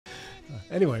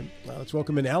Anyway, let's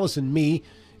welcome in Alison, me.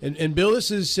 And Bill,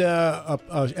 this is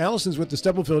Alison's with the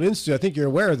Stubblefield Institute. I think you're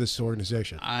aware of this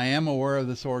organization. I am aware of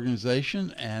this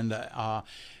organization, and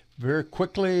very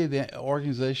quickly the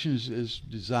organization is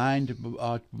designed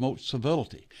to promote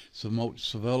civility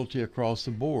across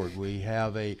the board. We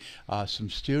have some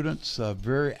students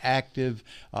very active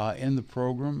in the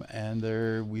program,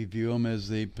 and we view them as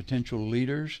the potential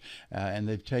leaders, and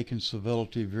they've taken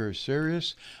civility very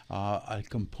serious. A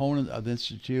component of the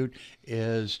Institute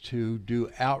is to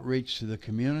do outreach to the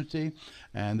community,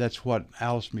 and that's what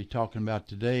Alison will be talking about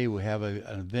today. We have an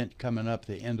event coming up at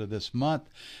the end of this month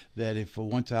that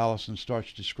once Alison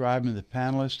starts describing the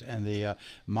panelists and the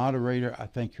moderator, I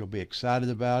think you'll be excited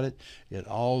about it. It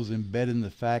all is embedded in the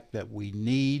fact that we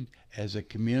need, as a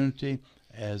community,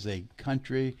 as a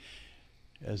country,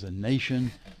 as a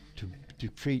nation, to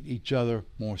treat each other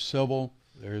more civil.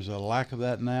 There's a lack of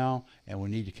that now, and we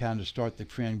need to kind of start the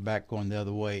trend back going the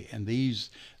other way. And these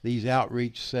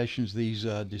outreach sessions, these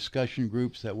discussion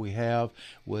groups that we have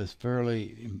with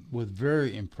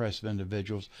very impressive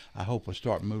individuals, I hope will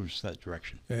start moving us that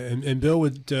direction. And Bill,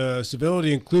 would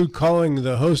civility include calling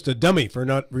the host a dummy for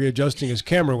not readjusting his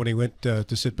camera when he went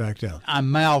to sit back down? I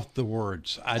mouthed the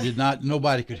words. I did not.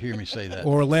 Nobody could hear me say that.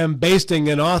 Or lambasting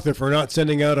an author for not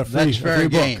sending out a free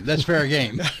book. That's fair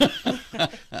game.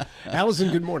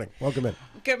 Alison, good morning. Welcome in.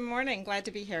 Good morning. Glad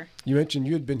to be here. You mentioned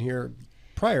you had been here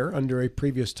prior under a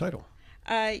previous title.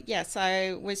 Yes,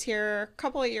 I was here a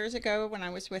couple of years ago when I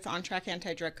was with On Track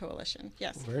Anti-Drug Coalition.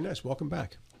 Yes. Very nice. Welcome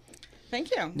back.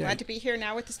 Thank you. Glad to be here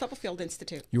now with the Stubblefield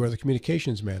Institute. You are the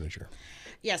communications manager.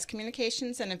 Yes,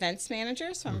 communications and events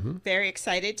manager. So I'm very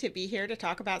excited to be here to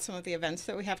talk about some of the events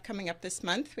that we have coming up this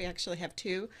month. We actually have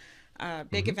two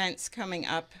big events coming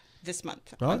up this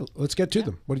month. All right, let's get to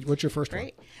them. What's your first one?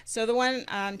 Great. So the one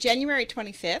January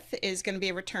 25th is going to be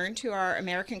a return to our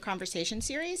American Conversation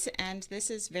series, and this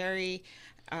is very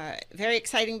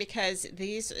exciting because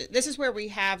this is where we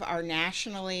have our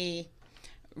nationally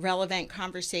relevant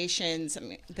conversations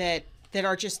that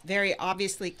are just very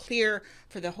obviously clear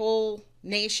for the whole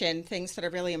nation, things that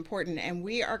are really important, and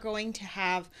we are going to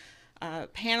have a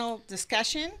panel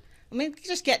discussion. Let me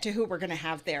just get to who we're going to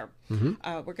have there.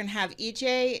 We're going to have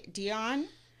E.J. Dionne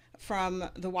from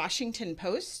the Washington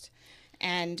Post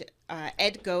and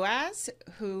Ed Goaz,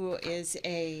 who is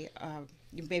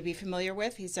you may be familiar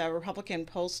with. He's a Republican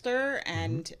pollster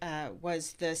and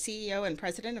was the CEO and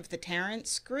president of the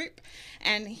Terrence Group.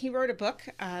 And he wrote a book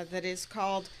that is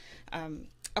called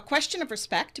A Question of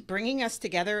Respect, Bringing Us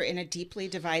Together in a Deeply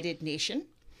Divided Nation.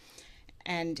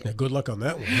 And good luck on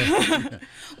that one.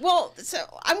 Well, so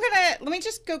let me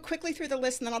just go quickly through the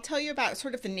list, and then I'll tell you about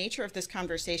sort of the nature of this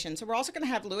conversation. So we're also going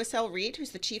to have Louis L. Reed,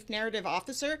 who's the Chief Narrative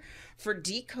Officer for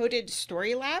Decoded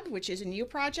Story Lab, which is a new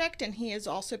project, and he has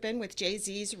also been with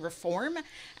Jay-Z's Reform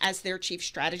as their Chief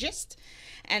Strategist.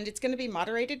 And it's going to be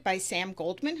moderated by Sam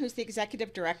Goldman, who's the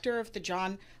Executive Director of the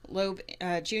John Loeb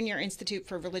Jr. Institute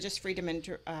for Religious Freedom and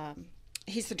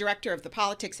he's the director of the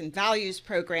Politics and Values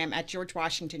program at George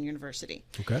Washington University.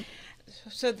 Okay.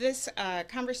 So this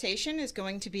conversation is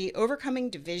going to be overcoming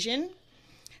division,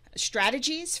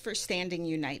 strategies for standing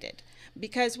united.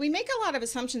 Because we make a lot of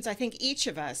assumptions, I think, each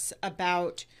of us,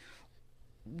 about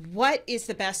what is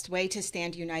the best way to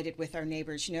stand united with our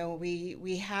neighbors. You know,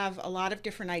 we have a lot of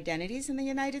different identities in the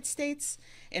United States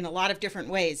in a lot of different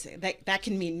ways. That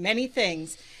can mean many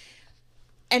things.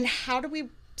 And how do we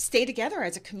stay together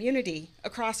as a community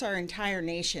across our entire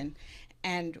nation?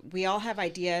 And we all have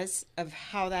ideas of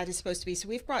how that is supposed to be. So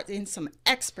we've brought in some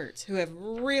experts who have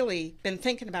really been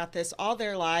thinking about this all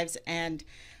their lives and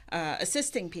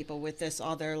assisting people with this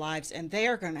all their lives. And they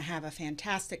are going to have a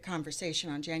fantastic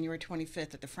conversation on January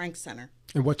 25th at the Frank Center.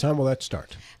 And what time will that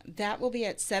start? That will be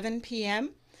at 7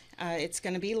 p.m. It's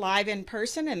going to be live in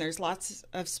person, and there's lots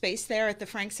of space there at the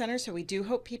Frank Center, so we do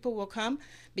hope people will come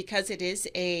because it is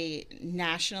a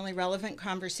nationally relevant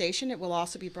conversation. It will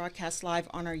also be broadcast live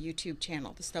on our YouTube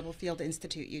channel, the Stubblefield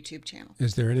Institute YouTube channel.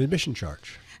 Is there an admission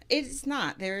charge? It is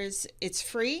not. It's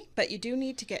free, but you do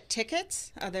need to get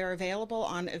tickets. They're available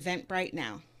on Eventbrite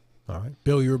now. All right.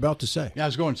 Bill, you were about to say. Yeah, I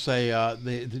was going to say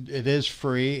it is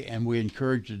free, and we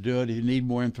encourage you to do it. If you need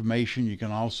more information, you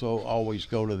can also always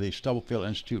go to the Stubblefield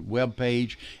Institute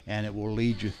webpage, and it will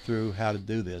lead you through how to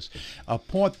do this. A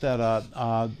point that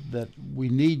that we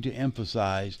need to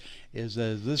emphasize is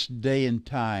that this day and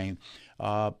time,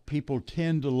 people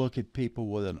tend to look at people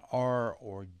with an R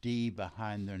or D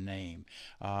behind their name,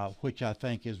 which I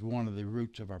think is one of the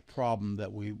roots of our problem,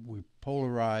 that we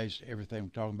polarized everything we're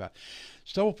talking about.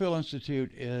 Stubblefield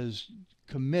Institute is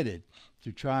committed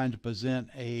to trying to present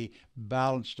a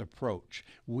balanced approach.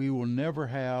 We will never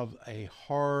have a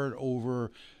hard over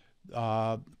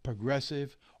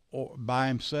progressive or by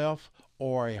himself,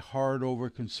 or a hard over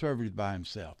conservative by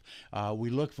himself. We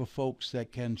look for folks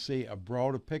that can see a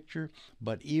broader picture,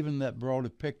 but even that broader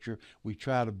picture, we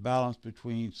try to balance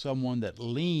between someone that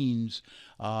leans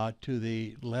to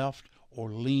the left or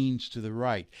leans to the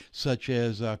right, such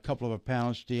as a couple of our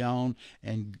panelists, Dion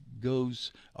and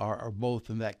Goose, are both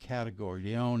in that category.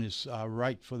 Dion is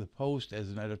right for the Post as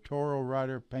an editorial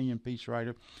writer, opinion piece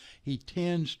writer. He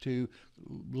tends to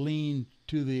lean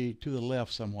to the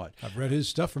left somewhat. I've read his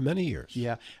stuff for many years.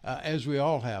 Yeah, as we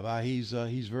all have. He's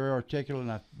very articulate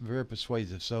and very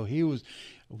persuasive. So he was,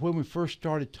 when we first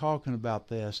started talking about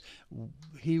this,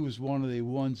 he was one of the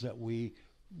ones that we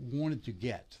wanted to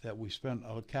get, that we spent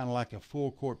kind of like a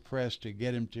full court press to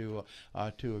get him to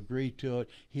agree to it.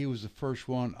 He was the first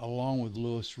one, along with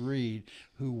Lewis Reed,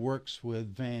 who works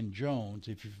with Van Jones.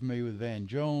 If you're familiar with Van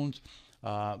Jones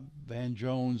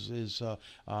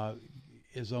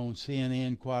is on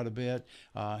CNN quite a bit.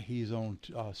 He's on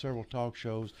several talk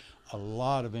shows. A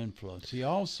lot of influence. He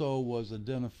also was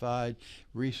identified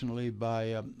recently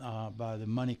by the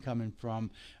money coming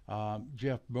from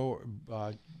Jeff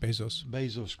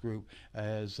Bezos Group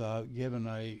as given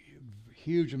a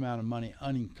huge amount of money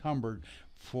unencumbered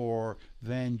for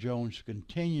Van Jones to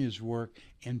continue his work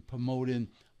in promoting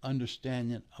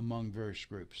understanding among various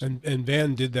groups. And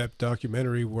Van did that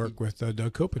documentary work with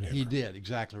Doug Copenhagen. He did,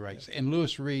 exactly right. And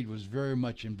Lewis Reed was very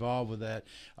much involved with that.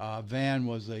 Van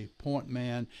was a point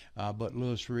man, but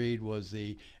Lewis Reed was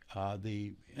the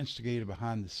instigator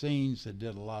behind the scenes that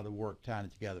did a lot of work tying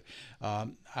it together.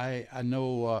 I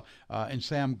know, and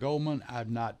Sam Goldman, I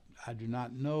do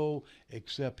not know,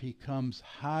 except he comes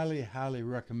highly, highly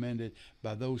recommended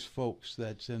by those folks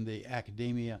that's in the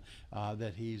academia,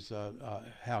 that he's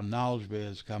how knowledgeable he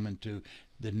is coming to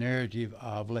the narrative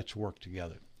of let's work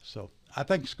together. So I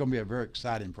think it's going to be a very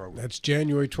exciting program. That's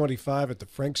January 25 at the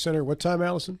Frank Center. What time,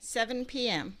 Alison? 7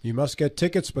 p.m. You must get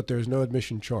tickets, but there's no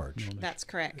admission charge. That's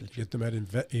correct. Get them at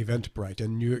Eventbrite.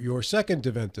 And your second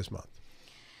event this month?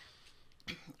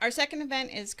 Our second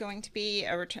event is going to be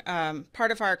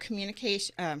part of our community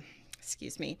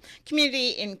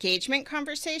engagement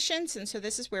conversations. And so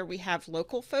this is where we have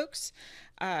local folks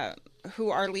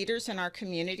who are leaders in our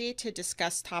community to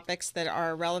discuss topics that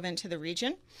are relevant to the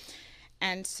region.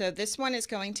 And so this one is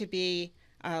going to be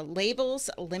labels,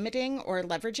 limiting, or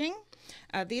leveraging.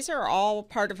 These are all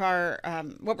part of our,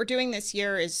 what we're doing this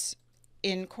year is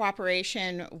in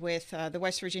cooperation with the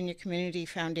West Virginia Community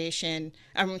Foundation.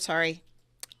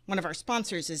 One of our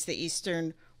sponsors is the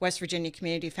Eastern West Virginia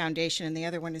Community Foundation, and the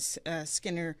other one is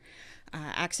Skinner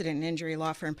Accident and Injury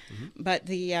Law Firm. Mm-hmm. But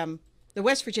the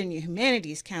West Virginia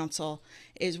Humanities Council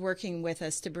is working with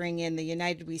us to bring in the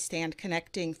United We Stand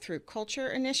Connecting Through Culture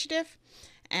initiative,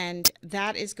 and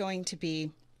that is going to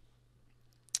be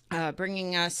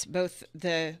bringing us both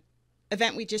the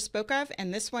event we just spoke of,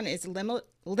 and this one is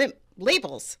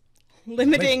labels.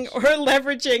 Limiting or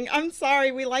leveraging. I'm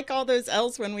sorry, we like all those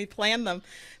L's when we plan them.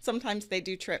 Sometimes they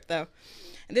do trip, though.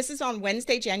 This is on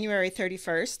Wednesday, January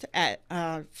 31st at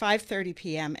 5:30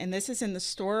 p.m. And this is in the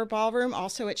Storer Ballroom,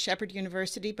 also at Shepherd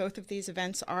University. Both of these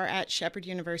events are at Shepherd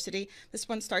University. This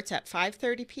one starts at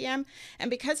 5:30 p.m.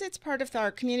 And because it's part of our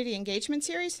community engagement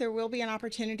series, there will be an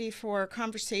opportunity for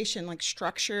conversation, like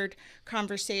structured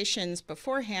conversations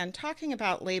beforehand, talking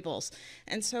about labels.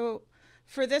 And so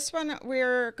for this one,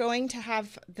 we're going to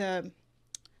have the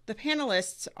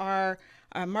panelists are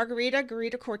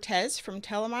Margarita Cortez from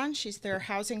Telamon. She's their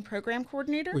housing program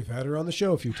coordinator. We've had her on the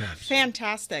show a few times.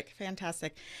 Fantastic.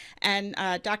 And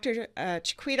Dr.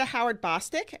 Chiquita Howard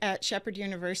Bostic at Shepherd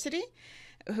University,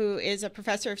 who is a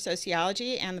professor of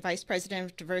sociology and the vice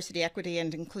president of diversity, equity,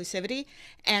 and inclusivity,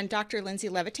 and Dr. Lindsay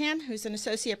Levitan, who's an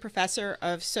associate professor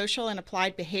of social and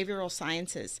applied behavioral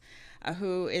sciences,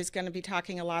 who is going to be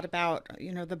talking a lot about,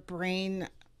 the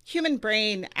human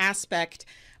brain aspect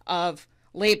of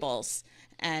labels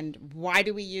and why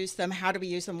do we use them, how do we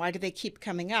use them, why do they keep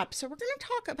coming up. So we're going to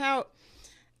talk about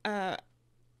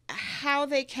how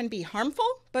they can be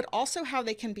harmful, but also how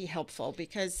they can be helpful,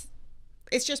 because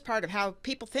it's just part of how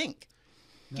people think.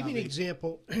 Give me an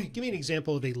example. Give me an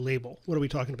example of a label. What are we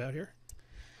talking about here?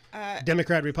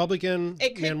 Democrat, Republican,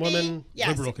 man, woman,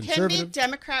 liberal, conservative. It can be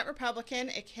Democrat, Republican.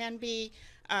 It can be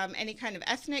any kind of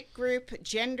ethnic group,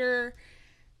 gender.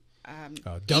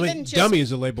 Dummy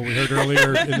is a label we heard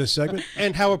earlier in this segment,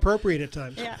 and how appropriate at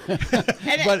times. Yeah.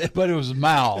 but it was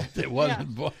mouthed. It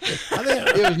wasn't. Yeah.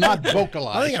 It was not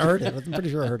vocalized. I think I heard it. I'm pretty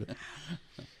sure I heard it.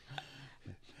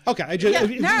 Okay, I just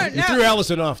Yeah, no, You threw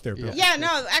Alison off there, Bill. Yeah,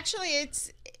 no, actually,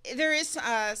 there is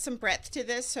some breadth to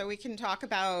this, so we can talk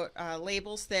about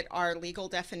labels that are legal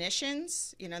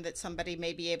definitions, that somebody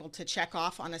may be able to check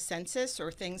off on a census,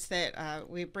 or things that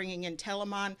we're bringing in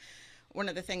Telemon. One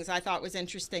of the things I thought was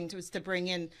interesting was to bring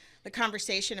in the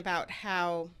conversation about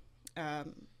how,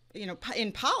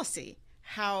 in policy,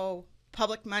 how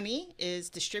public money is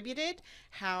distributed,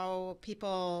 how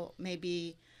people may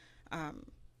be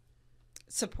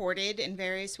supported in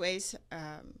various ways.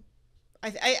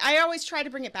 I always try to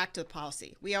bring it back to the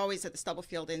policy. We always at the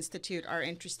Stubblefield Institute are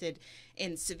interested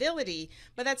in civility,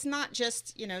 but that's not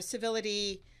just,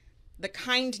 civility, the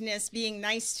kindness, being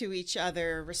nice to each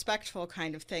other, respectful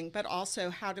kind of thing, but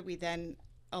also how do we then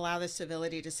allow the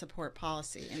civility to support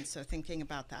policy? And so thinking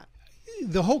about that.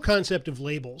 The whole concept of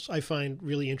labels I find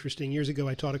really interesting. Years ago,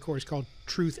 I taught a course called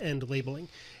Truth and Labeling.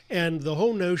 And the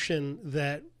whole notion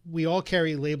that we all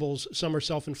carry labels, some are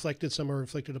self-inflicted, some are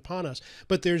inflicted upon us.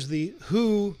 But there's the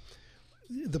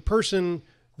person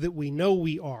that we know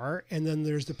we are, and then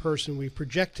there's the person we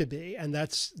project to be. And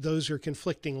those are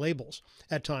conflicting labels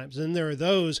at times. And there are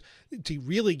those, to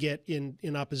really get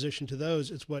in opposition to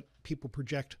those, it's what people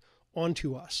project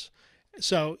onto us.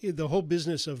 So the whole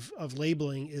business of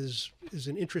labeling is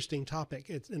an interesting topic.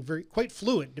 It's quite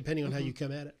fluid depending on how you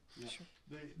come at it. Yeah. Sure.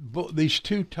 These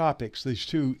two topics, these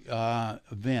two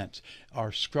events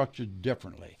are structured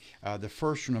differently. The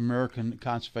first one, American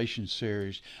Conservation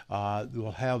Series,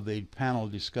 will have the panel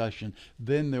discussion.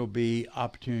 Then there will be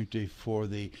opportunity for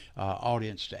the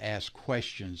audience to ask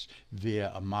questions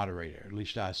via a moderator. At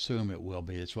least I assume it will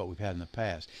be. It's what we've had in the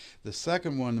past. The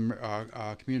second one,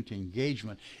 community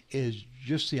engagement, is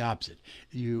just the opposite.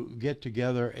 You get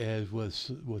together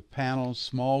with panels,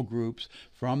 small groups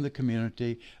from the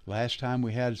community. Last time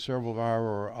we had several of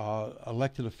our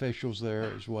elected officials there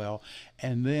as well.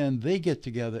 And then they get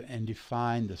together and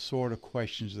define the sort of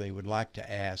questions they would like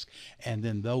to ask. And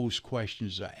then those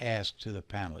questions are asked to the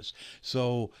panelists.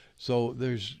 So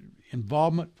there's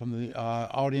involvement from the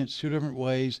audience two different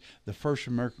ways. The first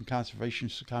American Conservation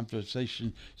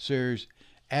Conversation Series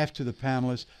after the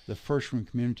panelists, the first one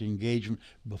community engagement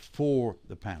before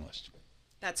the panelists.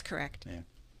 That's correct. Yeah.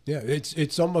 Yeah,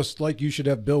 it's almost like you should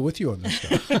have Bill with you on this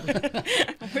stuff.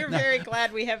 We're very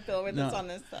glad we have Bill with us on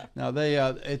this stuff. Now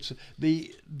it's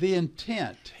the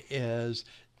intent is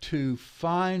to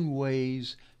find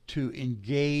ways to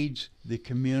engage the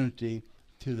community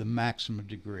to the maximum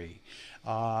degree.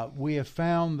 We have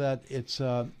found that it's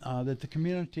that the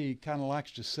community kind of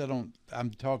likes to sit on. I'm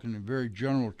talking in very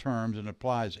general terms and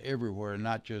applies everywhere,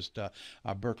 not just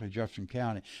Berkeley, Jefferson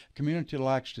County. Community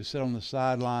likes to sit on the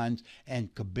sidelines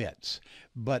and kibitz,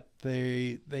 but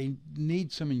they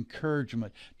need some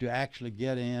encouragement to actually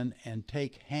get in and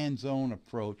take hands-on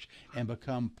approach and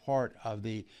become part of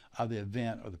the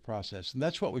event or the process. And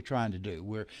that's what we're trying to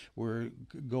do. We're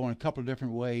going a couple of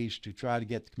different ways to try to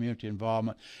get the community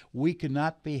involvement. We could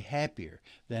not be happier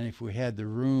than if we had the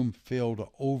room filled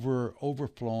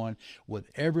overflowing with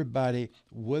everybody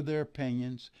with their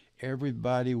opinions,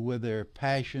 everybody with their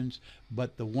passions.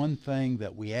 But the one thing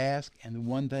that we ask, and the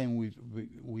one thing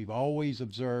we've always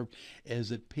observed, is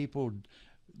that people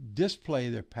display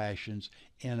their passions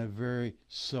in a very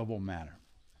civil manner.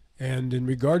 And in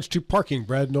regards to parking,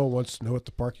 Brad Knoll wants to know what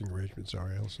the parking arrangements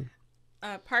are, Alison.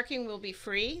 Parking will be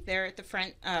free there at the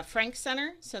Frank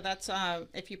Center. So that's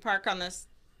if you park on this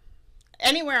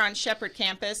anywhere on Shepherd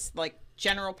campus, like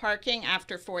general parking,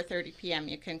 after 4:30 p.m.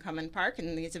 you can come and park,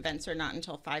 and these events are not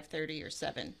until 5:30 or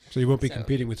 7. So you won't be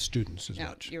competing with students as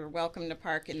much. You're welcome to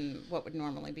park in what would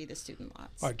normally be the student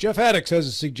lots. All right, Jeff Haddix has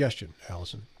a suggestion,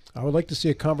 Alison. I would like to see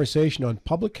a conversation on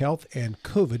public health and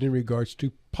COVID in regards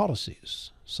to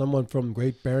policies. Someone from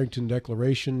Great Barrington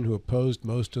Declaration who opposed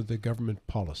most of the government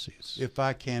policies. If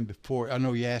I can, before I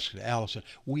know you asked Alison,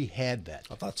 we had that.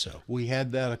 I thought so. We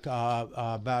had that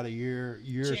about a year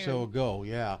or so ago,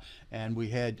 yeah. And we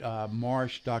had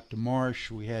Dr.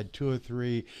 Marsh. We had 2 or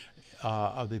 3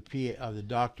 of the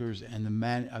doctors and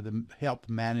the health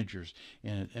managers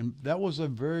in it, and that was a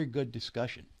very good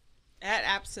discussion. That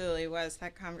absolutely was.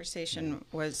 That conversation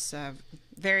was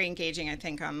very engaging, I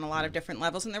think, on a lot of different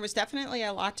levels. And there was definitely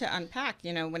a lot to unpack.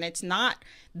 You know, when it's not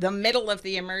the middle of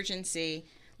the emergency,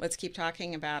 let's keep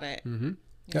talking about it. Mm-hmm.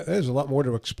 Yeah, there's a lot more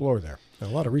to explore there. A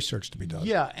lot of research to be done.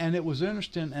 Yeah, and it was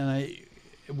interesting. And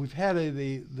we've had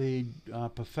the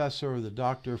professor or the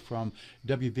doctor from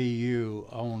WVU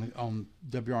on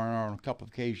WRNR on a couple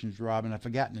of occasions, Robin. I've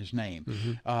forgotten his name.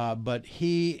 Mm-hmm. But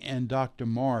he and Dr.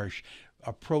 Marsh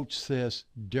approach this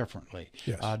differently.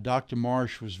 Yes. Dr.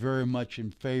 Marsh was very much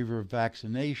in favor of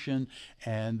vaccination,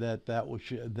 and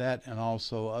that and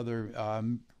also other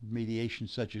mediation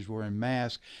such as wearing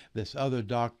masks. This other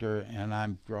doctor, and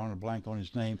I'm drawing a blank on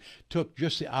his name, took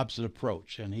just the opposite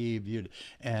approach, and he viewed,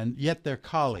 and yet they're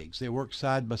colleagues. They worked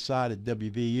side by side at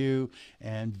WVU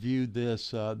and viewed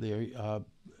this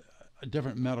a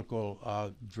different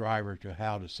medical driver to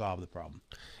how to solve the problem.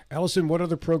 Alison, what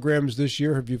other programs this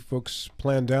year have you folks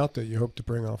planned out that you hope to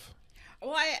bring off?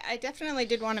 Well, I definitely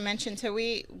did want to mention, so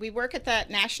we work at that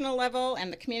national level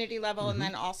and the community level, and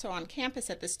then also on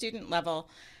campus at the student level.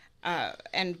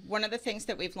 And one of the things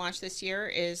that we've launched this year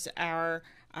is our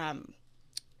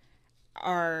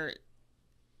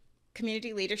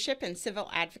Community Leadership and Civil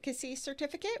Advocacy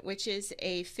Certificate, which is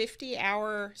a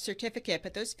 50-hour certificate,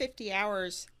 but those 50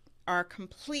 hours are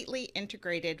completely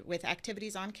integrated with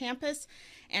activities on campus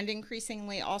and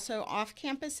increasingly also off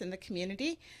campus in the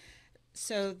community.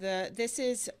 So this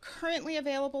is currently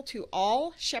available to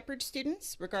all Shepherd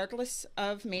students, regardless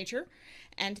of major,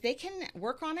 and they can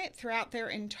work on it throughout their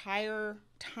entire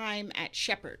time at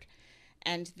Shepherd.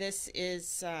 And this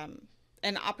is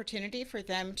an opportunity for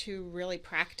them to really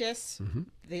practice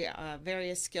the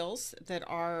various skills that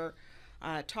are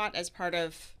taught as part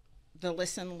of the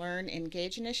Listen, Learn,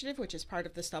 Engage initiative, which is part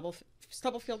of the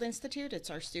Stubblefield Institute.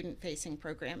 It's our student-facing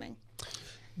programming.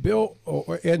 Bill,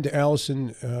 and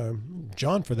Alison,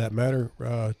 John for that matter,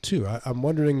 too. I'm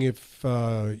wondering if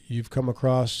you've come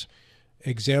across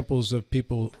examples of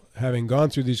people having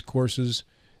gone through these courses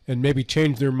and maybe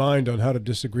changed their mind on how to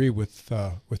disagree with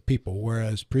people,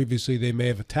 whereas previously they may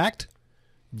have attacked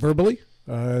verbally.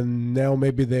 Now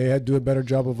maybe they had to do a better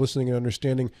job of listening and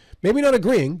understanding, maybe not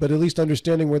agreeing, but at least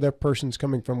understanding where that person's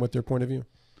coming from with their point of view.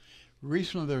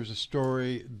 Recently, there was a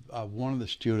story of one of the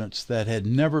students that had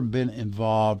never been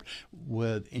involved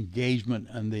with engagement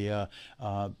in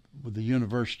with the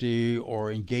university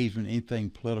or engagement in anything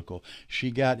political.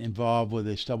 She got involved with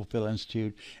the Stubblefield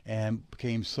Institute and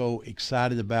became so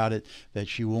excited about it that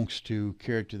she wants to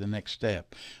carry it to the next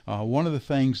step. One of the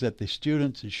things that the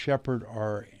students at Shepherd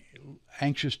are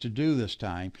anxious to do this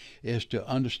time is to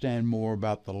understand more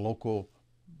about the local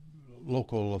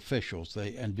officials.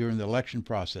 And during the election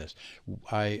process,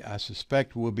 I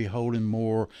suspect we'll be holding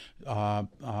more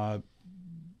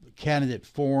candidate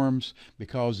forums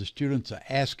because the students are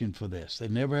asking for this. They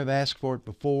never have asked for it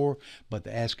before, but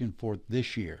they're asking for it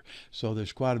this year. So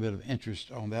there's quite a bit of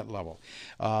interest on that level.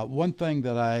 One thing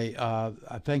that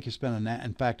I think has been,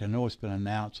 in fact, I know it's been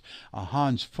announced,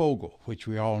 Hans Fogel, which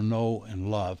we all know and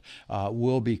love,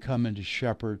 will be coming to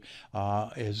Shepherd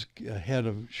as head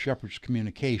of Shepherd's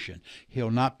communication. He'll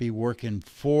not be working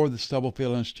for the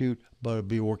Stubblefield Institute, but he'll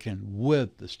be working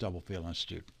with the Stubblefield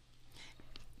Institute.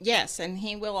 Yes, and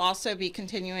he will also be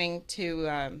continuing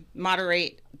to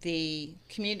moderate the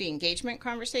community engagement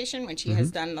conversation, which he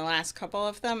has done the last couple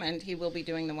of them, and he will be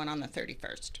doing the one on the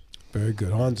 31st. Very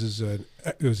good. Hans is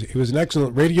he was an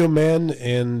excellent radio man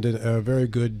and a very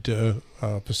good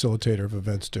facilitator of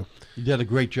events too. He did a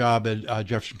great job at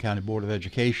Jefferson County Board of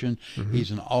Education.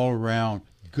 He's an all-around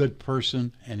good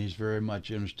person, and he's very much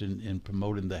interested in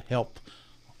promoting the health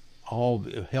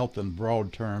in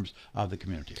broad terms of the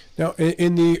community. Now,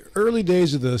 in the early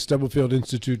days of the Stubblefield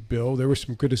Institute, Bill, there was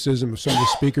some criticism of some of the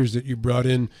speakers that you brought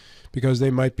in because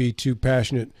they might be too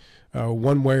passionate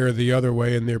one way or the other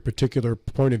way in their particular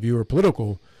point of view or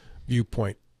political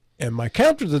viewpoint. And my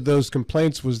counter to those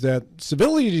complaints was that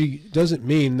civility doesn't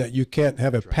mean that you can't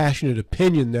have a passionate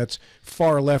opinion that's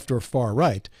far left or far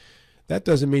right. That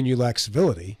doesn't mean you lack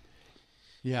civility.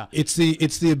 Yeah. It's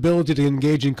the ability to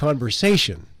engage in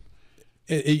conversation.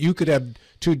 You could have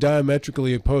two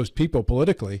diametrically opposed people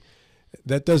politically.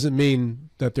 That doesn't mean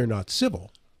that they're not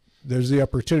civil. There's the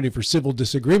opportunity for civil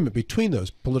disagreement between those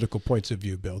political points of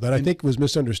view, Bill, that I think was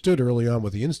misunderstood early on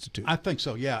with the Institute. I think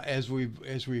so, yeah. As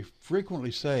we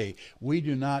frequently say, we're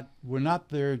not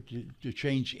there to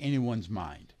change anyone's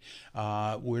mind.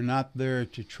 We're not there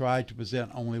to try to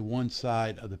present only one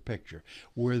side of the picture.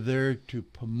 We're there to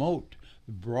promote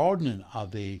the broadening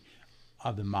of the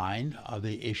mind, of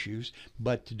the issues,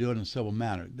 but to do it in a civil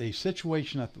manner. The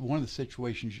situation, one of the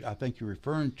situations I think you're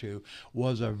referring to,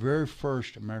 was our very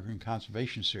first American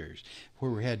Conservation Series, where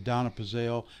we had Donna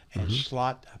Pizzell and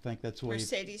Schlott, I think that's what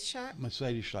Mercedes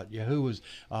Schlott, yeah, who was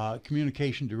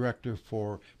communication director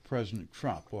for President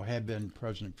Trump, or had been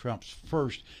President Trump's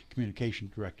first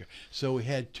communication director. So we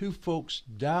had two folks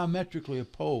diametrically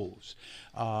opposed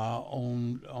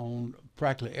on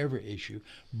practically every issue.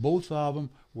 Both of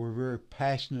them were very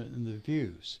passionate in their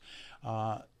views.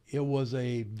 It was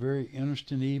a very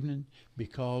interesting evening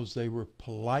because they were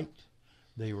polite,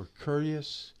 They were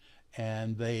courteous,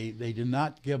 and they did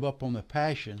not give up on the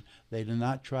passion. They did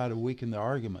not try to weaken the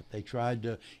argument. They tried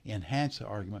to enhance the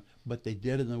argument, but they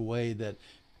did it in a way that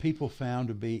people found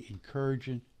to be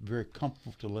encouraging, very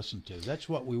comfortable to listen to. That's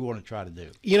what we want to try to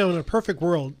do. You know, in a perfect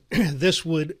world, this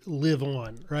would live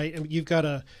on, right? I mean, you've got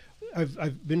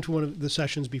I've been to one of the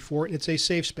sessions before, and it's a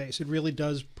safe space. It really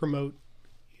does promote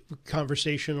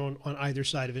conversation on either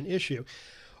side of an issue.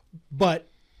 But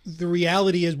the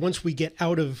reality is, once we get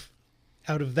out of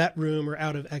that room or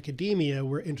out of academia,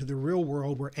 we're into the real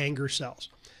world where anger sells.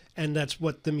 And that's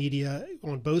what the media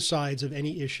on both sides of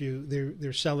any issue,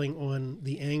 they're selling on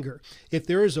the anger. If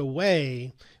there is a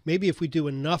way, maybe if we do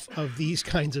enough of these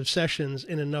kinds of sessions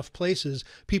in enough places,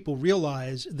 people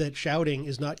realize that shouting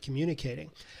is not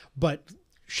communicating. But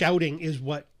shouting is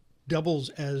what doubles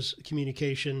as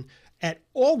communication at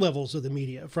all levels of the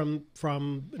media, from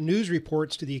news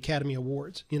reports to the Academy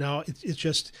Awards. You know, it's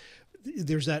just,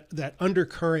 there's that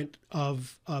undercurrent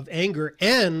of anger,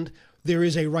 and there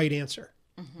is a right answer.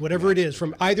 Whatever it is,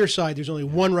 from either side, there's only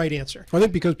one right answer. I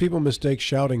think because people mistake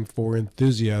shouting for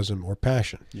enthusiasm or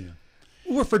passion. Yeah.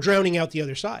 Or for drowning out the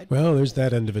other side. Well, there's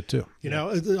that end of it too. You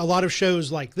know, a lot of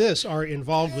shows like this are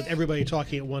involved with everybody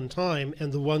talking at one time,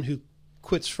 and the one who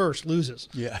quits first loses.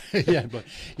 Yeah,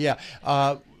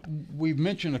 we've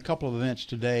mentioned a couple of events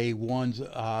today. One's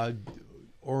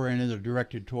oriented or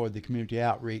directed toward the community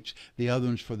outreach, the other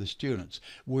one's for the students.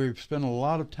 We've spent a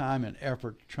lot of time and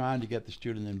effort trying to get the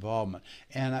student involvement,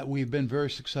 and we've been very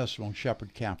successful on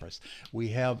Shepherd campus. We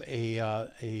have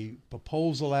a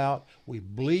proposal out. We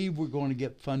believe we're going to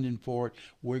get funding for it.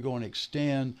 We're going to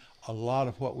extend a lot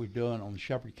of what we're doing on the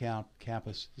Shepherd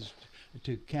campus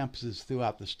to campuses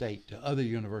throughout the state, to other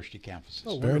university campuses.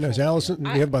 Oh, very nice. Allison,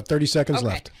 we have about 30 seconds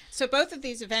left. So both of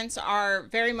these events are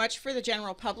very much for the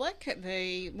general public.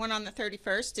 The one on the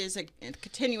 31st is a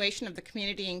continuation of the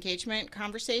community engagement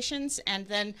conversations, and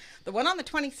then the one on the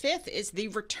 25th is the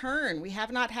return. We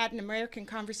have not had an American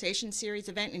Conversation Series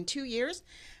event in 2 years,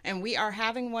 and we are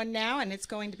having one now, and it's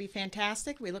going to be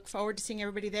fantastic. We look forward to seeing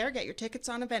everybody there. Get your tickets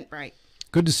on Eventbrite.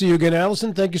 Good to see you again,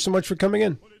 Allison. Thank you so much for coming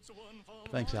in.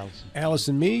 Thanks, Alison.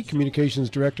 Alison Mee, Communications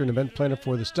Director and Event Planner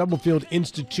for the Stubblefield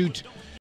Institute.